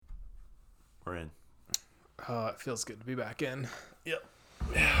we're in. Oh, it feels good to be back in. Yep.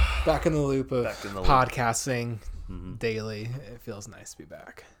 Back in the loop of podcasting daily. It feels nice to be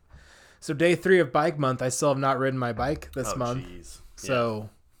back. So day 3 of bike month. I still have not ridden my bike this month. Geez. So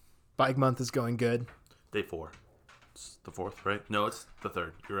bike month is going good. Day 4. It's the 4th, right? No, it's the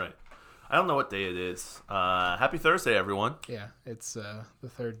 3rd. You're right. I don't know what day it is. Happy Thursday, everyone. Yeah, it's the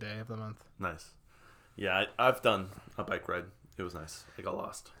 3rd day of the month. Nice. Yeah, I've done a bike ride. It was nice. I got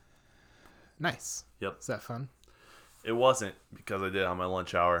lost. Nice. Yep. Is that fun? It wasn't because I did it on my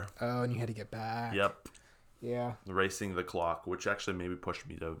lunch hour. Oh, and you had to get back. Yep. Yeah. Racing the clock, which actually maybe pushed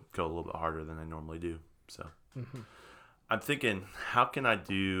me to go a little bit harder than I normally do. So I'm thinking, how can I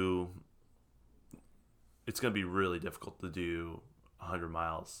do... It's going to be really difficult to do 100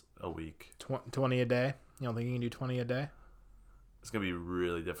 miles a week. 20 a day? You don't think you can do 20 a day? It's going to be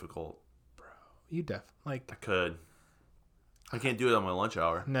really difficult. Bro, you I could. I can't do it on my lunch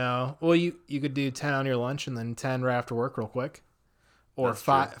hour. No. Well, you could do 10 on your lunch and then 10 right after work real quick. Or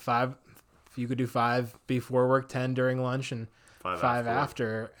five. You could do 5 before work, 10 during lunch, and 5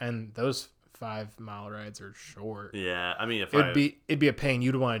 after. And those 5-mile rides are short. Yeah, I mean, it'd be a pain.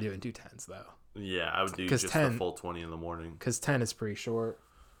 You'd want to do it in 2 10s though. Yeah, I would do just the full 20 in the morning. Because 10 is pretty short.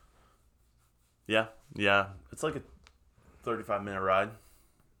 Yeah. It's like a 35-minute ride.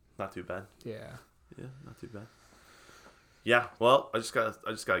 Not too bad. Yeah, not too bad. Yeah, well, I just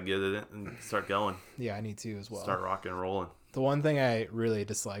gotta get it and start going. Yeah, I need to as well. Start rocking and rolling. The one thing I really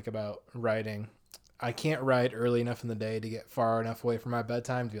dislike about riding, I can't ride early enough in the day to get far enough away from my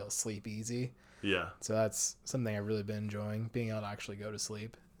bedtime to be able to sleep easy. Yeah. So that's something I've really been enjoying, being able to actually go to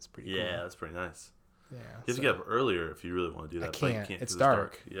sleep. It's pretty cool. Yeah, that's pretty nice. Yeah. You have to get up earlier if you really want to do that. I can't. But you can't. It's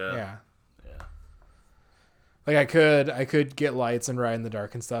dark. Yeah. Like I could get lights and ride in the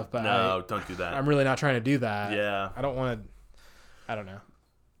dark and stuff, but no, don't do that. I'm really not trying to do that. Yeah. I don't want to. I don't know.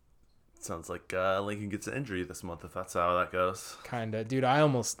 Sounds like Lincoln gets an injury this month if that's how that goes. Kinda, dude. I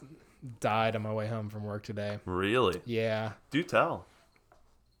almost died on my way home from work today. Really? Yeah. Do tell.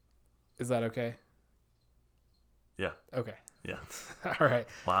 Is that okay? Yeah. Okay. Yeah. All right.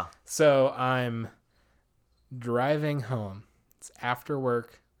 Wow. So I'm driving home. It's after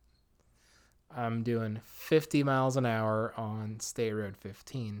work. I'm doing 50 miles an hour on State Road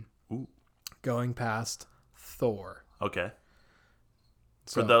 15. Ooh. Going past Thor. Okay.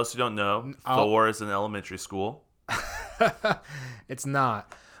 For those who don't know, Thor is an elementary school. It's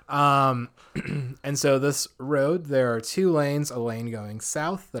not. And so this road, there are 2 lanes, a lane going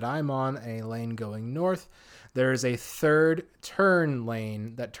south that I'm on, a lane going north. There is a 3rd turn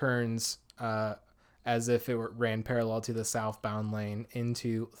lane that turns as if it ran parallel to the southbound lane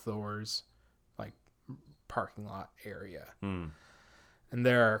into Thor's parking lot area. And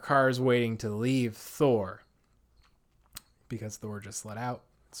there are cars waiting to leave Thor because Thor just let out.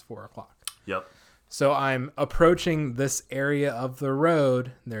 It's 4:00. Yep. So I'm approaching this area of the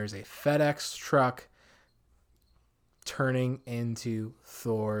road. There's a FedEx truck turning into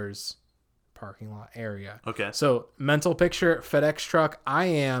Thor's parking lot area. Okay. So mental picture, FedEx truck. I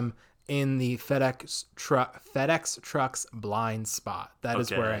am in the FedEx truck's blind spot. That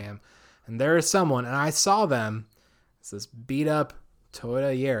is where I am. And there is someone, and I saw them. It's this beat up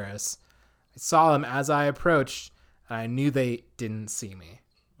Toyota Yaris. I saw them as I approached, and I knew they didn't see me.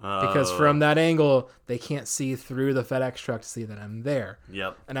 Because from that angle, they can't see through the FedEx truck to see that I'm there.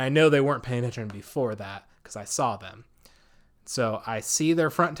 Yep. And I know they weren't paying attention before that because I saw them. So I see their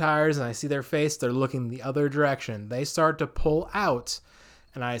front tires and I see their face. They're looking the other direction. They start to pull out,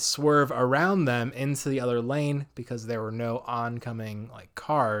 and I swerve around them into the other lane because there were no oncoming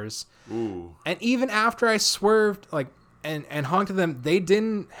cars. Ooh. And even after I swerved and honked at them, they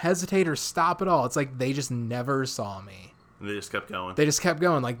didn't hesitate or stop at all. It's like they just never saw me. They just kept going. They just kept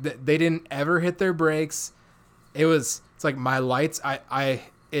going. They didn't ever hit their brakes. It's like my lights. I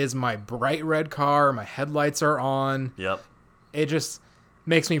is my bright red car. My headlights are on. Yep. It just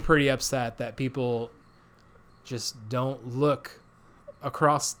makes me pretty upset that people just don't look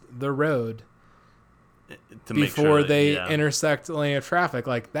across the road before they intersect the lane of traffic.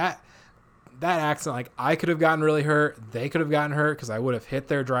 Like that accident, I could have gotten really hurt. They could have gotten hurt because I would have hit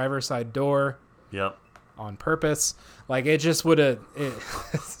their driver's side door. Yep. On purpose. It just would have...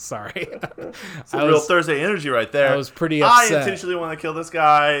 Sorry. It's real Thursday energy right there. I was pretty upset. I intentionally want to kill this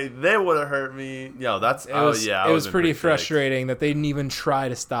guy. They would have hurt me. It was pretty frustrating that they didn't even try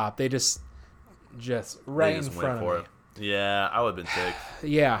to stop. They just right in front of me. Yeah, I would have been ticked.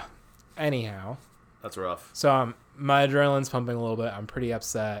 Yeah. Anyhow. That's rough. So my adrenaline's pumping a little bit. I'm pretty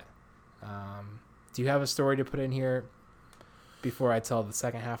upset. Do you have a story to put in here before I tell the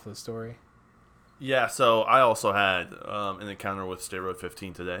second half of the story? Yeah, so I also had an encounter with State Road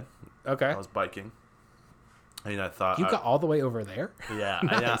 15 today. Okay. I was biking. And I thought... You got all the way over there? Yeah.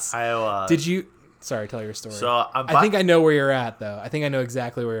 Nice. I Did you... Sorry, tell your story. So I think I know where you're at, though. I think I know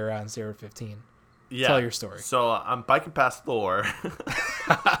exactly where you're at in State Road 15. Yeah. Tell your story. So I'm biking past Thor,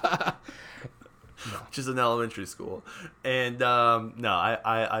 which is an elementary school. And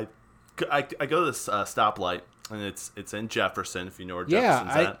I go to this stoplight, and it's in Jefferson, if you know where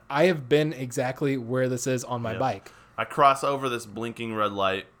Jefferson's at. I have been exactly where this is on my bike. I cross over this blinking red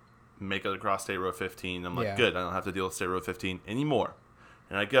light, make it across State Road 15. I'm like, good, I don't have to deal with State Road 15 anymore.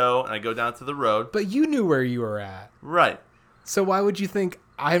 And I go down to the road. But you knew where you were at. Right. So why would you think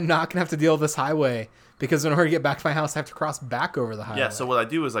I'm not going to have to deal with this highway? Because in order to get back to my house, I have to cross back over the highway. Yeah, so what I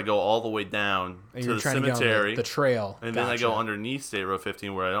do is I go all the way down to the cemetery. The trail. And then I go underneath State Road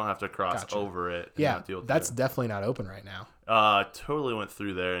 15 where I don't have to cross over it. Yeah, not deal with that's definitely not open right now. Totally went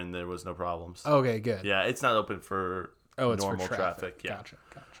through there and there was no problems. Okay, good. Yeah, it's not open for normal for traffic. Yeah. Gotcha.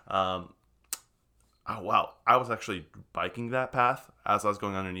 Oh, wow. I was actually biking that path as I was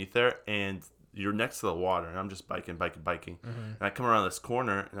going underneath there, and you're next to the water, and I'm just biking. Mm-hmm. And I come around this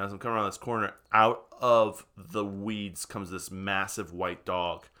corner, and as I'm coming around this corner, out of the weeds comes this massive white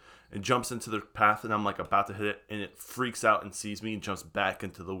dog. It jumps into the path, and I'm like about to hit it, and it freaks out and sees me and jumps back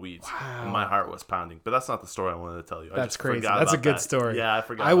into the weeds. Wow. And my heart was pounding. But that's not the story I wanted to tell you. That's crazy. That's a good story. Yeah, I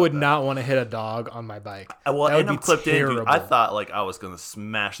forgot. I would not want to hit a dog on my bike. Well, that would I'm be clipped terrible. in, dude. I thought like I was gonna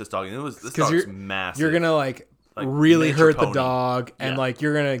smash this dog, and this dog's massive. You're gonna like really hurt pony. the dog, and like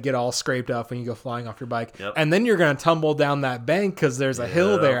you're gonna get all scraped up when you go flying off your bike, and then you're gonna tumble down that bank because there's a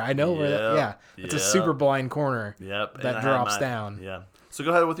hill there. I know where that. Yeah, it's a super blind corner. Yep, that drops down. Yeah. So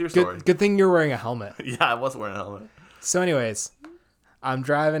go ahead with your story. Good thing you're wearing a helmet. Yeah, I was wearing a helmet. So, anyways, I'm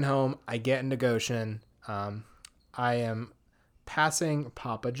driving home. I get into Goshen. I am passing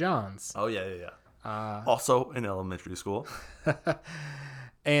Papa John's. Oh yeah. Also in elementary school.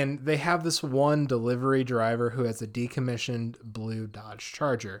 And they have this one delivery driver who has a decommissioned blue Dodge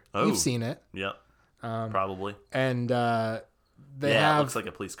Charger. Oh. You've seen it. Yep. Probably. And it looks like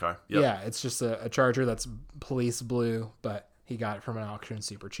a police car. Yep. Yeah, it's just a Charger that's police blue, but he got it from an auction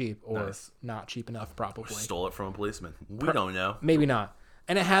super cheap, or not cheap enough, probably. Stole it from a policeman. We don't know. Maybe not.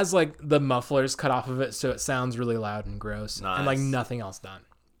 And it has like the mufflers cut off of it, so it sounds really loud and gross. Nice. And like nothing else done.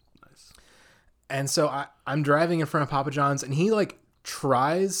 Nice. And so I'm driving in front of Papa John's, and he like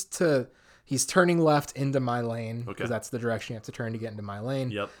he's turning left into my lane, because that's the direction you have to turn to get into my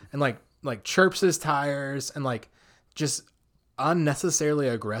lane. Yep. And like chirps his tires and like just unnecessarily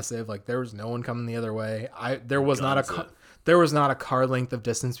aggressive. Like there was no one coming the other way. There was not a car length of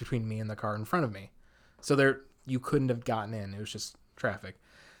distance between me and the car in front of me. So you couldn't have gotten in. It was just traffic.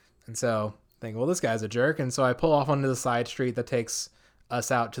 And so I think, well, this guy's a jerk. And so I pull off onto the side street that takes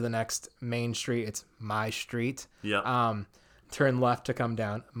us out to the next main street. It's my street. Yeah. Turn left to come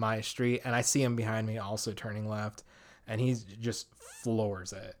down my street. And I see him behind me also turning left. And he just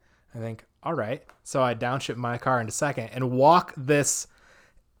floors it. I think, all right. So I downshift my car into second and walk this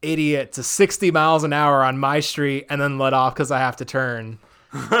idiot to 60 miles an hour on my street, and then let off because I have to turn,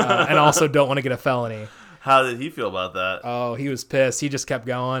 and also don't want to get a felony. How did he feel about that? Oh, he was pissed. He just kept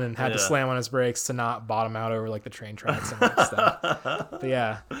going and had to slam on his brakes to not bottom out over like the train tracks and that stuff. But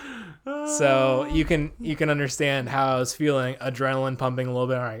yeah, so you can understand how I was feeling, adrenaline pumping a little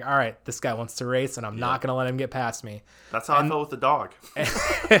bit. I'm like, all right, this guy wants to race, and I'm not gonna let him get past me. That's how I felt with the dog.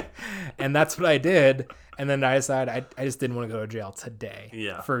 And that's what I did. And then I decided I just didn't want to go to jail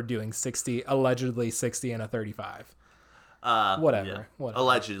today for doing allegedly 60 and a 35. Whatever.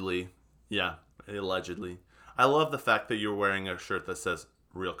 Allegedly. Yeah, allegedly. I love the fact that you're wearing a shirt that says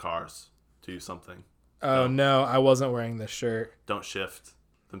real cars do something. Oh, no, I wasn't wearing this shirt. Don't shift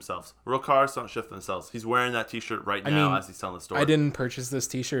themselves. Real cars don't shift themselves. He's wearing that t-shirt right now as he's telling the story. I didn't purchase this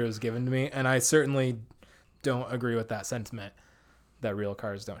t-shirt. It was given to me, and I certainly don't agree with that sentiment. That real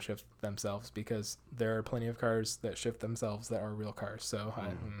cars don't shift themselves, because there are plenty of cars that shift themselves that are real cars. So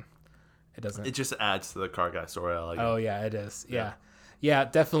it doesn't. It just adds to the car guy story. I like it. Oh yeah, it is. Yeah,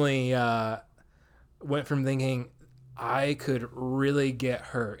 definitely. Went from thinking I could really get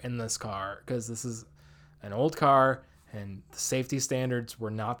hurt in this car, because this is an old car and the safety standards were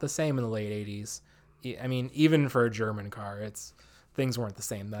not the same in the late 80s. I mean, even for a German car, things weren't the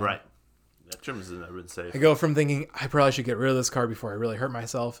same then. Right. Germans have never been safe. I go from thinking I probably should get rid of this car before I really hurt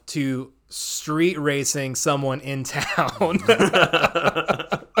myself to street racing someone in town.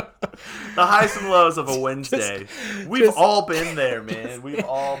 The highs and lows of a Wednesday. We've all been there, man. We've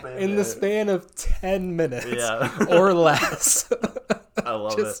all been in there. the span of 10 minutes or less. I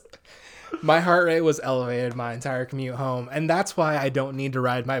love it. My heart rate was elevated my entire commute home, and that's why I don't need to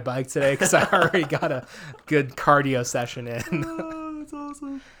ride my bike today, because I already got a good cardio session in. Oh, that's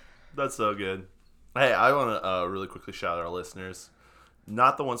awesome. That's so good. Hey, I want to really quickly shout out our listeners.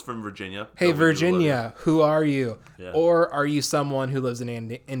 Not the ones from Virginia. Hey, Virginia, who are you? Yeah. Or are you someone who lives in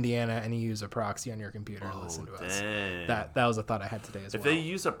Indiana and you use a proxy on your computer to listen to us? Dang. That was a thought I had today as If well. they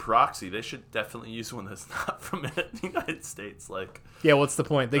use a proxy, they should definitely use one that's not from the United States. Like, Yeah, what's the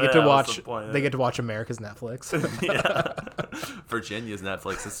point? They get Yeah, to what's watch. the point? They get to watch America's Netflix. yeah, Virginia's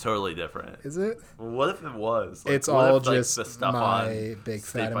Netflix is totally different. Is it? What if it was? Like, It's what all if, like, just the stuff my on big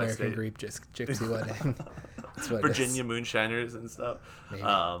State fat by American State? Greek gypsy wedding. That's what it is. Virginia moonshiners and stuff. Maybe.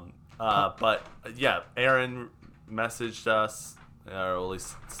 But yeah, Aaron messaged us, or at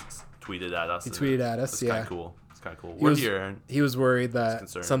least tweeted at us. He tweeted at us, It's yeah. kind of cool. It's kind of cool. We're here, Aaron. He was worried that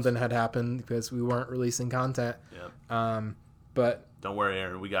concerns. something had happened because we weren't releasing content. Yeah. But Don't worry,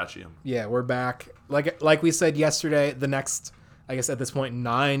 Aaron. We got you. yeah, we're back. Like we said yesterday, the next, I guess at this point,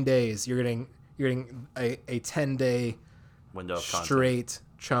 9 days, you're getting a 10-day Window of content. straight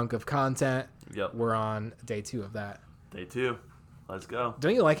chunk of content. Yep. We're on day 2 of that. Day 2. Let's go.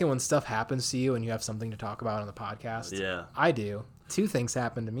 Don't you like it when stuff happens to you and you have something to talk about on the podcast? Yeah. I do. 2 things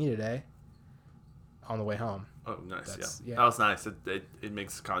happened to me today on the way home. Oh, nice. That's- Yeah. yeah. That was nice. It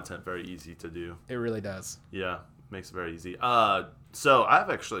makes content very easy to do. It really does. Yeah. Makes it very easy. So I have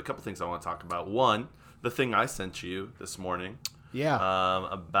actually a couple things I want to talk about. One, the thing I sent you this morning. Yeah.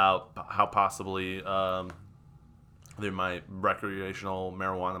 About how possibly recreational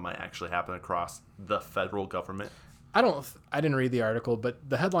marijuana might actually happen across the federal government. I didn't read the article, but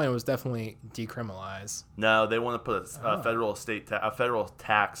the headline was definitely decriminalize. No, they want to put a federal federal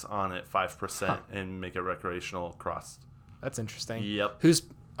tax on it, 5%, and make it recreational across. That's interesting. Yep.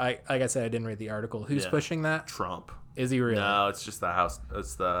 Like I said, I didn't read the article. Who's Yeah. pushing that? Trump. Is he really? No, it's just the House.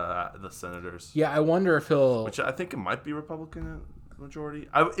 It's the senators. Yeah, I wonder if he'll. Which I think it might be Republican majority.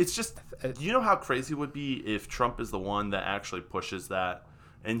 It's just, you know how crazy it would be if Trump is the one that actually pushes that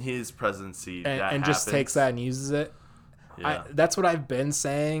in his presidency and just takes that and uses it. Yeah. That's what I've been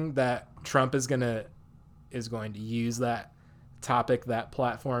saying, that Trump is going to use that topic, that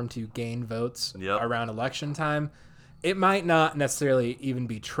platform, to gain votes around election time. It might not necessarily even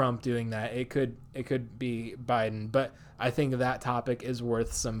be Trump doing that. It could be Biden, but I think that topic is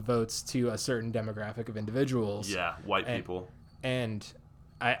worth some votes to a certain demographic of individuals. Yeah, white people. And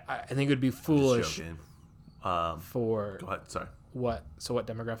I think it would be foolish Just joking. for Go ahead. Sorry. what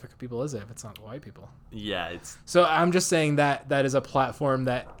demographic of people is it if it's not white people? Yeah, it's So I'm just saying that is a platform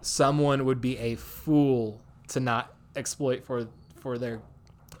that someone would be a fool to not exploit for their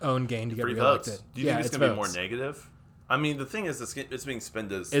own gain to get free reelected. votes. Do you think it's going to be more votes. negative? I mean, the thing is, it's being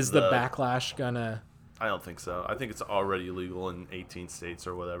spent as Is the backlash gonna? I don't think so. I think it's already illegal in 18 states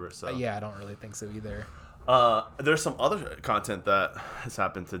or whatever. So Yeah, I don't really think so either. there's some other content that has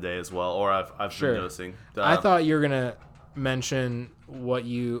happened today as well, or I've Sure. been noticing. I thought you were gonna mention what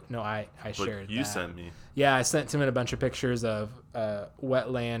you. No, I shared. you that. sent me. Yeah, I sent Tim a bunch of pictures of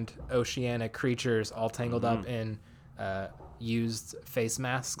wetland oceanic creatures all tangled up in used face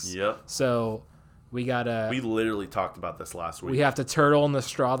masks. Yep. So we gotta. We literally talked about this last week. We have to turtle in the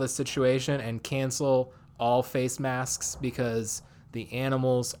straw this situation and cancel all face masks because the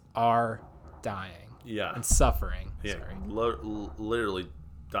animals are dying Yeah. and suffering. Yeah. Sorry. Literally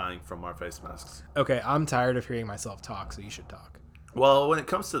dying from our face masks. Okay, I'm tired of hearing myself talk, so you should talk. Well, when it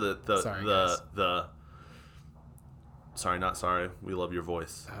comes to the Sorry, sorry, not sorry. We love your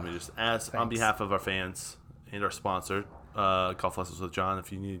voice. Let me just ask on thanks. behalf of our fans and our sponsor, Golf Lessons with John.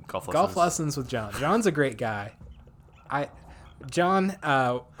 If you need golf lessons, Golf lessons with John. John's a great guy. I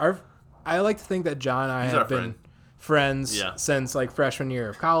like to think that John and I He's have our been friend. friends Yeah. since like freshman year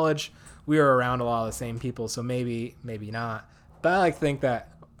of college. We were around a lot of the same people, so maybe not. But I like to think that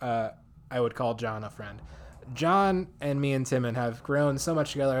I would call John a friend. John and me and Timon have grown so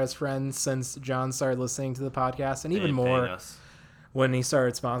much together as friends since John started listening to the podcast, and even Paying more us. when he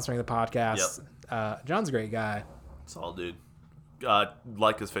started sponsoring the podcast. John's a great guy. It's all dude.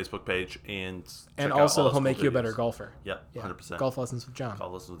 Like his Facebook page and And check out also, all his he'll make cool you a better videos. golfer. Yep, Yeah. 100%. Golf lessons with John.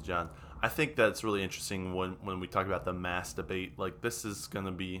 Golf Lessons with John. I think that's really interesting when we talk about the mask debate. Like, this is going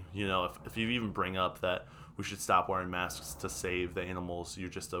to be, if you even bring up that we should stop wearing masks to save the animals, you're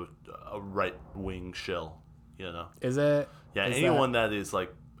just a right-wing shill, Is it? Yeah, is anyone that is,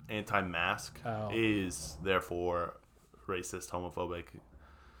 like, anti-mask Oh. is, therefore, racist, homophobic,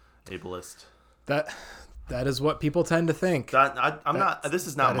 ableist. That is what people tend to think. I'm not. This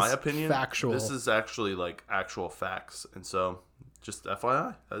is not that my is opinion. factual. This is actually like actual facts, and so just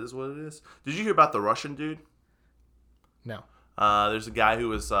FYI, that is what it is. Did you hear about the Russian dude? No. There's a guy who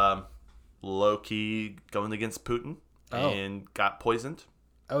was low key going against Putin and got poisoned.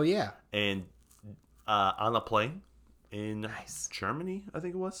 Oh yeah. And on a plane in Germany, I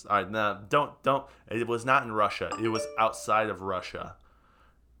think it was. All right, no, don't. It was not in Russia. It was outside of Russia.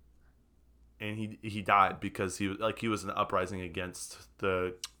 And he died because he was an uprising against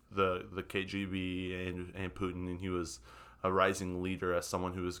the KGB and Putin, and he was a rising leader as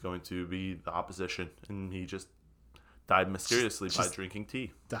someone who was going to be the opposition, and he just died mysteriously by drinking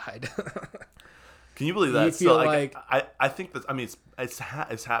tea. Died. Can you believe that? You feel like I think that, I mean, it's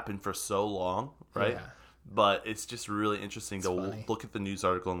happened for so long, right? Yeah. But it's just really interesting to funny. look at the news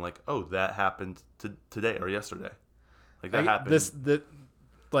article and like, oh, that happened today or yesterday. Like that happened.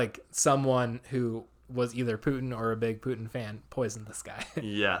 Like someone who was either Putin or a big Putin fan poisoned this guy.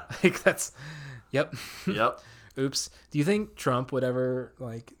 Yeah. Like that's, yep. Yep. Oops. Do you think Trump would ever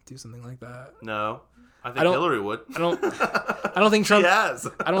like do something like that? No. I think Hillary would. I don't think Trump. Yes.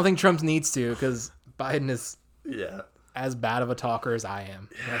 I don't think Trump needs to, because Biden is Yeah. as bad of a talker as I am.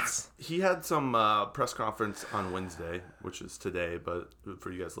 He had some press conference on Wednesday, which is today, but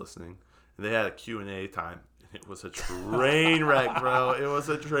for you guys listening, and they had a Q&A time. It was a train wreck, bro. It was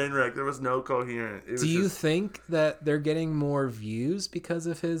a train wreck. There was no coherent. Do you think that they're getting more views because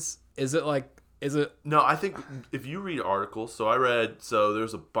of his? Is it? No, I think if you read articles, so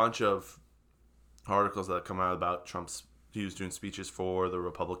there's a bunch of articles that come out about he was doing speeches for the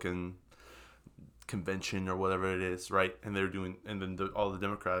Republican convention or whatever it is, right? And they're doing, and then all the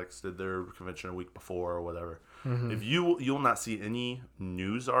Democrats did their convention a week before or whatever. Mm-hmm. If you'll not see any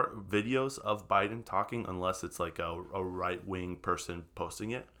news videos of Biden talking unless it's like a right wing person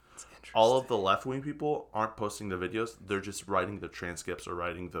posting it. All of the left wing people aren't posting the videos; they're just writing the transcripts or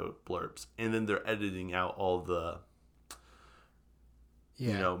writing the blurbs, and then they're editing out all the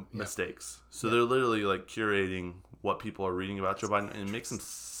mistakes. So they're literally like curating what people are reading about Joe Biden, and it makes them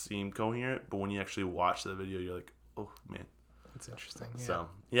seem coherent. But when you actually watch the video, you're like, oh man, it's interesting. Yeah. So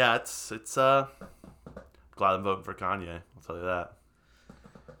yeah, it's glad I'm voting for Kanye. I'll tell you that.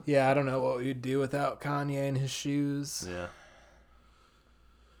 Yeah, I don't know what we'd do without Kanye and his shoes. Yeah.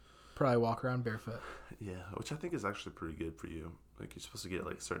 Probably walk around barefoot. Yeah, which I think is actually pretty good for you. Like you're supposed to get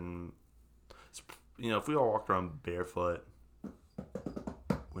like certain, if we all walked around barefoot,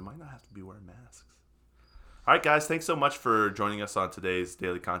 we might not have to be wearing masks. All right, guys, thanks so much for joining us on today's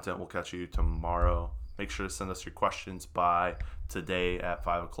daily content. We'll catch you tomorrow. Make sure to send us your questions by today at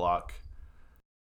 5:00.